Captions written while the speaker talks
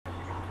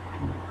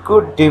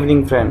Good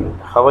evening,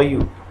 friend. How are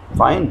you?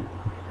 Fine.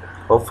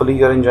 Hopefully,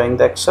 you're enjoying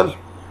the Excel.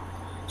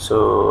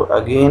 So,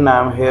 again,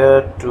 I'm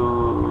here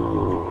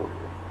to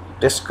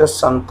discuss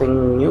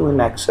something new in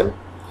Excel.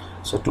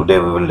 So, today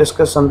we will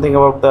discuss something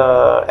about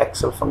the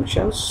Excel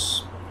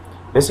functions.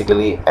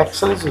 Basically,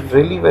 Excel is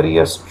really very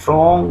a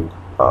strong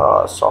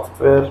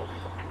software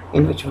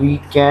in which we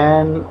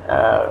can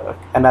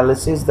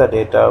analyze the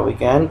data, we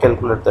can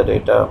calculate the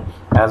data,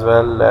 as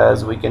well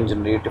as we can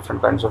generate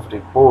different kinds of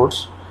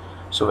reports.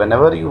 So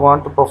whenever you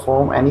want to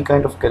perform any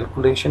kind of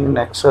calculation in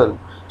Excel,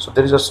 so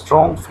there is a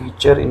strong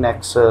feature in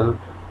Excel,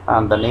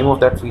 and the name of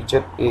that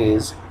feature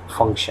is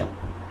function.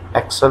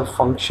 Excel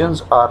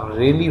functions are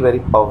really very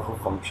powerful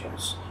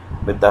functions.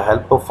 With the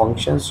help of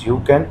functions you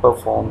can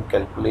perform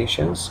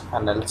calculations,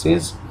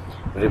 analysis,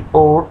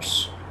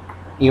 reports.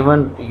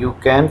 Even you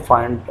can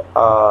find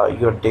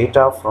your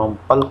data from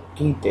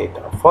bulky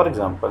data. For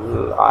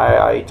example,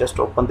 I just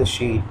opened the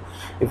sheet.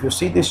 If you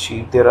see this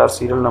sheet, there are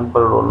serial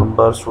number, roll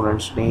number,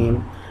 student's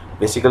name.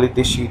 Basically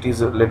this sheet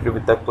is related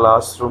with the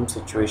classroom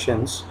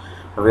situations,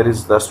 where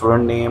is the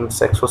student name,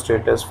 sex or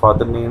status,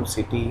 father name,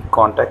 city,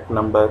 contact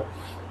number,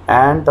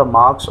 and the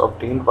marks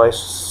obtained by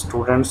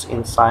students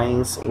in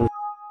science, in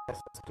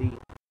SST,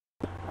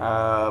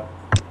 uh,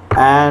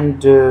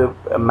 and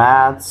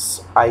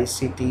maths,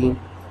 ICT.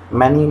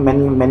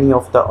 Many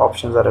of the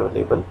options are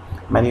available,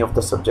 many of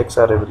the subjects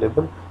are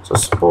available. So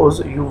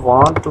suppose you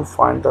want to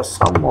find the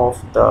sum of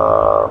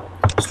the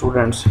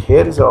students.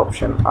 Here is the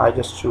option. I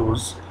just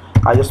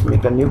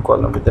make a new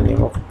column with the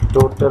name of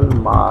total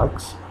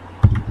marks,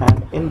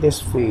 and in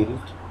this field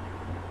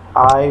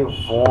I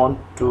want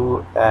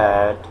to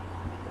add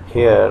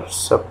here,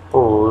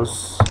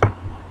 suppose,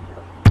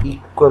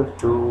 equal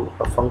to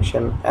a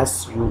function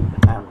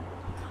sum.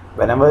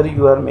 Whenever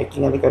you are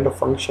making any kind of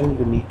function,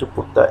 you need to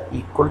put the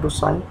equal to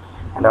sign,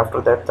 and after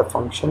that the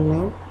function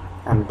name,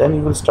 and then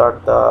you will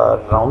start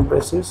the round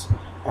braces.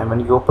 And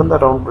when you open the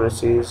round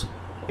braces,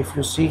 if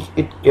you see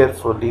it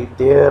carefully,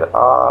 there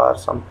are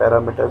some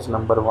parameters,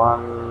 number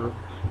 1,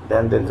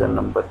 then there is a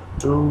number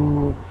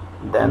 2,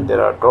 then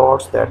there are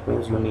dots. That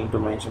means you need to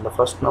mention the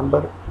first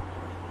number,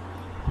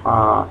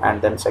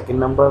 and then second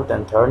number,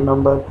 then third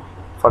number.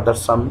 Further,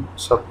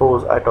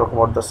 suppose I talk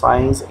about the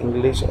science,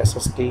 English,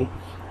 SST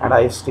and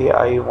IST.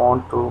 I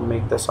want to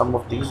make the sum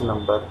of these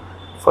number.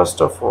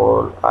 First of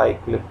all, I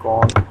click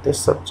on this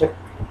subject,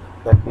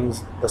 that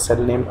means the cell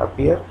name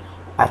appear,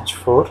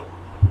 H4.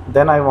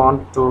 Then I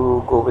want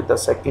to go with the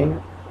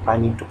second. I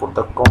need to put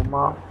the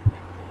comma,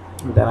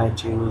 then I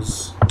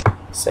choose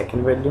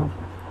second value,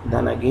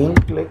 then again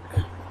click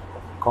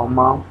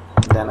comma,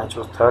 then I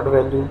choose third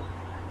value,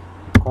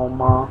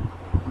 comma,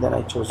 then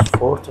I choose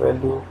fourth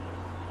value,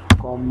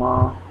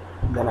 comma,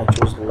 then I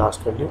choose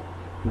last value,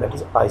 that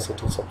is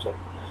ICT subject.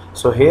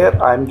 So here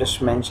I am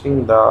just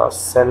mentioning the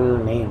cell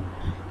name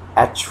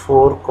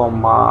H4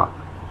 comma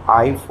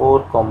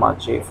I4 comma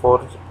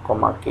J4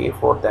 comma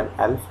K4, then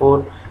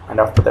L4, and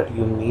after that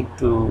you need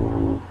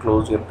to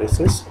close your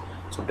braces.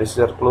 So braces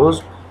are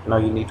closed. Now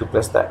you need to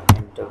press the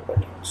enter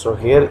button. So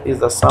here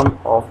is the sum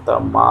of the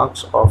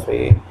marks of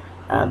a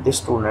this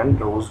student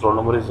whose roll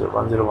number is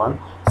 101.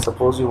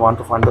 Suppose you want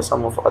to find the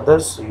sum of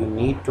others, you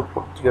need to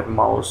put your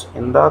mouse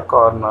in the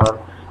corner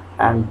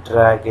and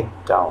drag it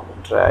down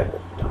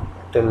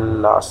till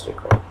last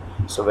record.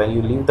 So when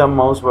you leave the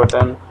mouse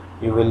button,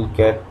 you will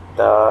get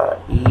the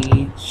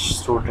each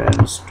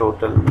student's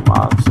total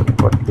marks,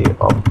 what they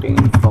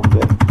obtained from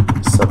their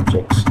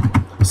subjects.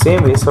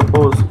 Same way,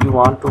 suppose you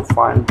want to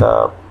find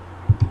the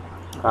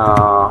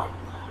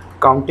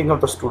counting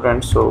of the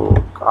students. So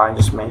I'm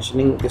just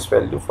mentioning this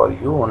value for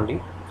you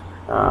only.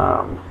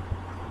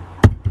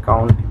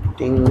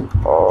 Counting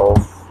of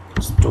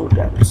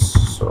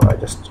students. So I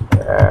just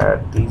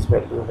add these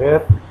value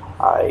here,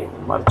 I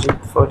merge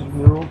it for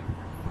you.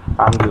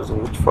 I'm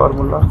using which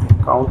formula?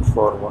 Count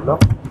formula,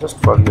 just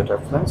for your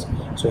reference.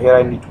 So here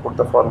I need to put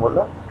the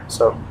formula.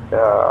 So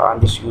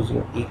I'm just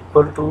using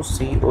equal to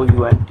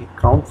count,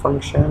 count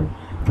function.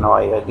 Now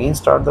I again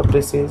start the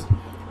braces.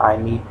 I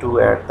need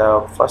to add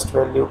the first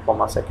value,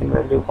 comma second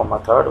value, comma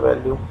third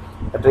value.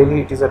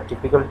 Really it is a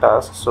typical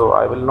task, so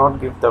I will not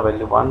give the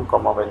value 1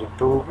 comma value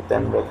 2,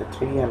 then value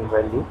 3 and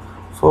value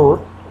 4.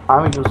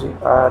 I'm using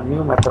a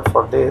new method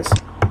for this,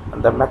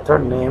 and the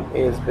method name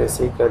is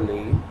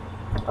basically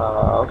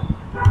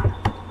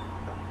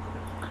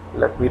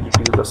let me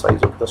reduce the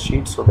size of the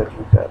sheet so that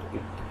you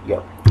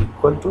can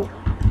equal to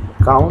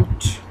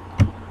count,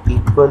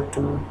 equal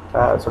to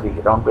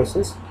round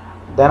braces.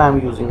 Then I'm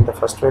using the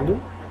first value.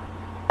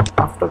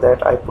 After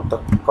that I put the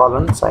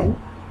colon sign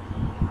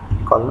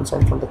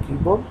from the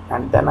keyboard,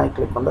 and then I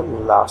click on the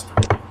last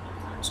value.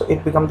 So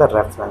it becomes the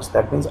reference.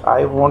 That means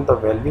I want the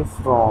value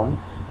from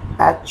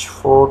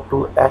H4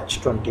 to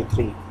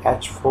H23.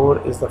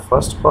 H4 is the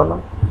first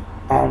column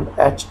and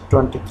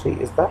H23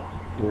 is the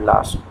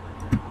last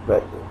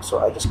value. So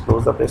I just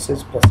close the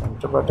braces, press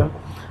enter button.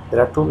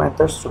 There are two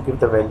methods to give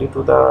the value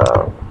to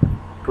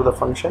the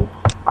function.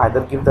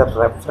 Either give the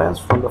reference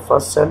from the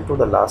first cell to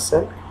the last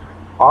cell,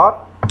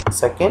 or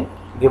second,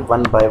 give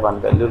one by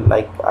one value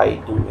like I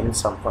do in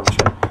some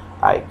function.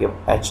 I give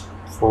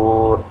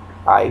h4,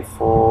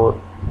 i4,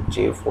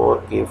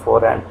 j4,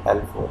 k4 and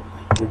l4.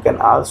 You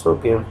can also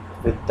give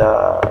with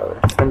the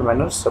different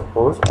manners.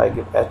 Suppose I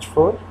give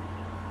h4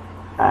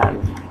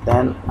 and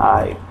then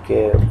I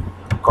give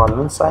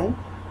colon sign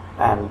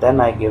and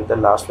then I give the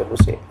last value,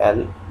 say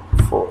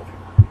l4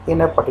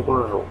 in a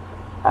particular row,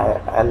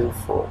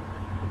 l4,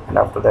 and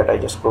after that I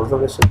just close the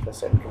braces,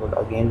 press enter.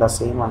 Again the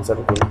same answer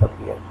will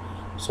appear.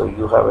 So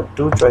you have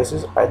two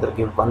choices, either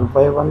give one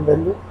by one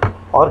value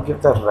or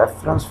give the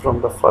reference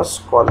from the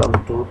first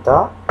column to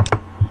the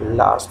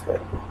last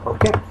value.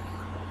 Okay,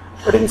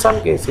 but in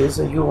some cases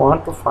you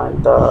want to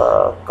find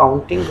the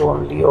counting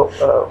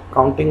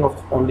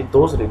of only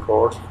those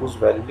records whose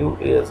value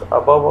is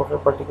above of a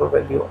particular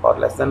value or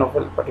less than of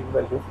a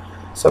particular value.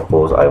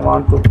 Suppose I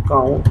want to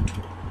count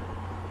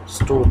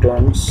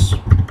students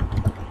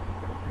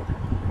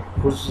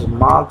whose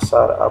marks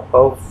are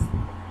above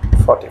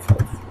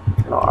 45.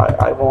 Now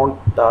I want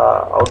the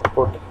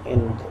output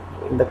in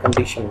the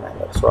condition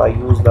manner, so I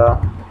use the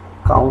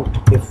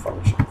Countif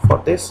function. For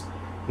this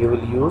you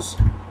will use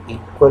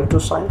equal to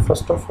sign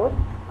first of all,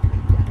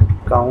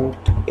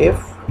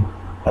 Countif,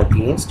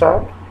 again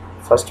start,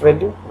 first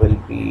value will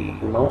be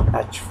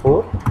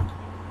h4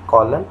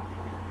 colon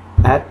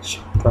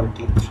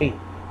h23,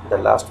 the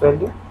last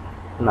value.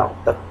 Now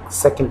the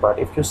second part,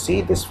 if you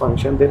see this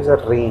function, there is a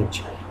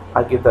range.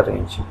 I give the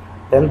range,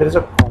 then there is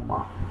a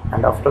comma,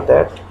 and after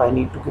that I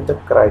need to give the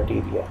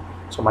criteria.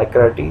 So my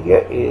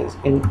criteria is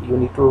you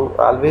need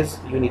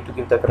to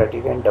give the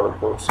criteria in double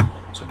quotes.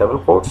 So double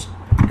quotes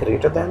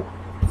greater than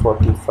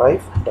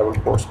 45, double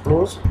quotes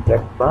close,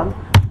 bracket 1,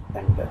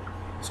 enter.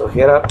 So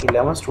here are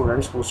 11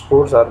 students whose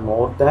scores are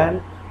more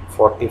than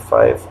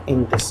 45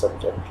 in this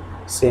subject.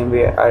 Same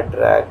way I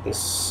drag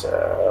this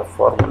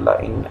formula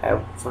in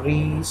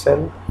every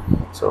cell.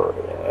 So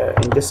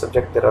in this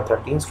subject there are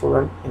 13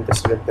 students, in this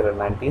subject there are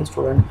 19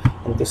 students,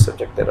 in this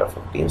subject there are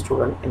 15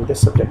 students, in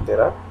this subject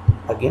there are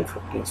again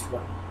 15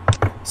 students.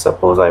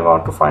 Suppose I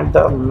want to find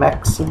the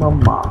maximum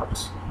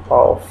marks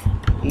of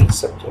each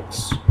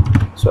subjects.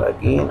 So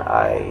again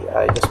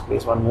I just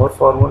place one more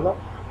formula.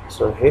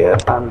 So here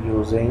I'm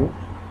using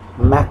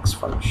max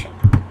function.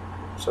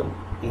 So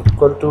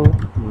equal to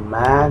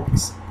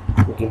max,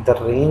 give the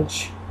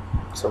range.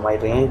 So my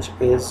range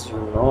is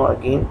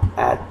again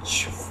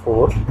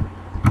h4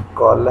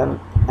 colon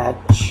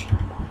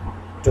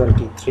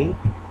h23,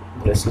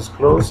 braces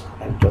close,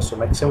 enter. So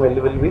maximum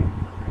value will be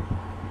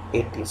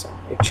 87.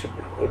 It should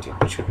be 80.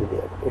 It should be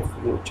there. If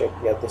you check,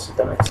 yeah, this is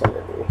the maximum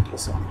value,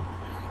 87.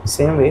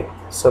 Same way,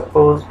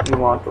 suppose you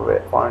want to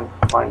find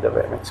the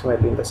maximum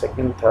value in the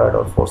second, third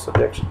or fourth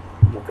subjects,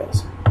 you can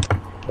see.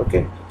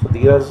 Okay, so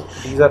these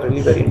are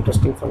really very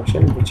interesting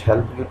functions which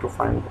help you to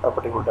find a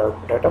particular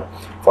data.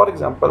 For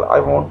example, I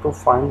want to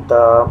find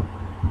the,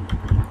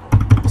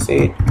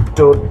 say,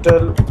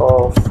 total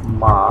of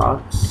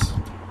marks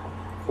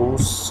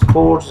whose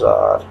scores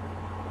are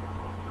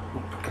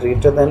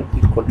greater than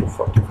equal to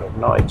 45.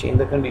 Now I change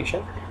the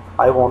condition,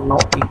 I want now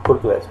equal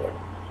to as well.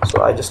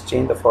 So I just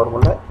change the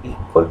formula,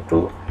 equal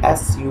to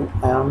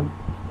SUMIF,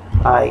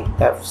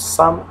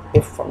 sum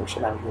if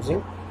function I'm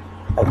using.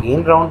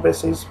 Again round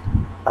braces,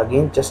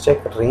 again just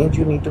check range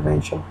you need to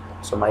mention.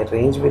 So my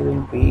range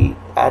will be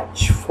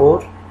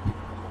h4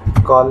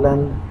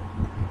 colon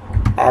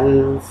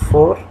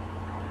l4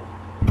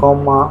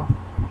 comma,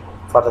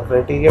 for the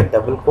criteria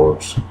double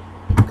quotes,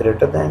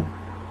 greater than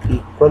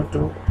equal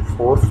to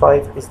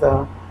 45 is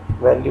the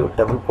value,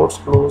 double quotes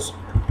close,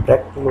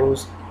 bracket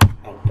close,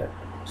 enter.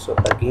 So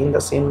again the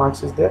same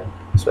marks is there.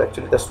 So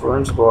actually the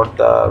students got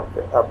the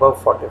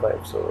above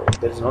 45, so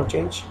there is no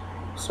change.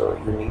 So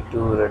you need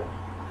to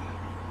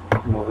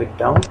move it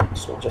down.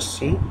 So just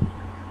see,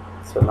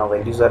 so now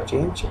values are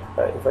changed.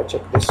 If I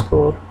check this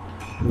score,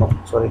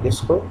 this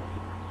score,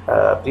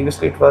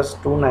 previously it was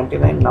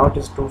 299, now it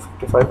is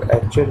 255.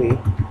 Actually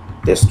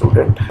this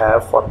student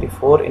have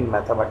 44 in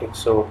mathematics,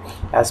 so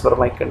as per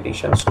my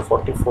conditions, so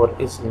 44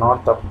 is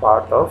not the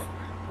part of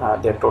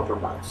their total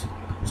marks.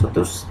 So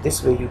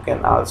this way you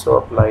can also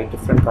apply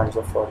different kinds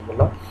of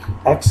formula.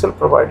 Excel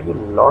provide you a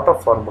lot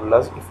of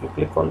formulas. If you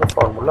click on the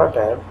formula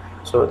tab,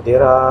 so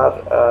there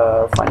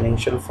are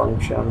financial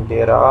function,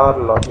 there are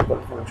logical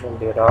function,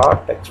 there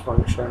are text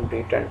function,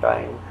 date and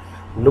time,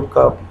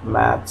 lookup,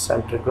 maths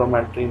and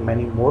trigonometry,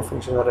 many more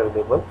functions are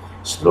available.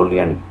 Slowly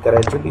and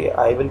gradually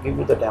I will give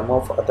you the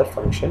demo of other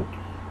function.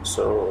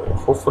 So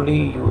hopefully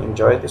you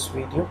enjoy this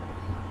video,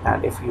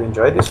 and if you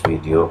enjoy this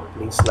video,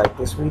 please like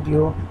this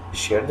video,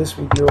 share this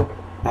video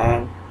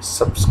and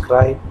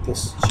subscribe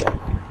this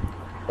channel.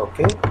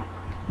 Okay,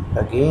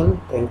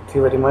 again thank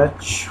you very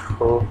much,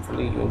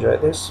 hopefully you enjoy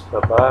this. Bye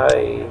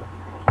bye.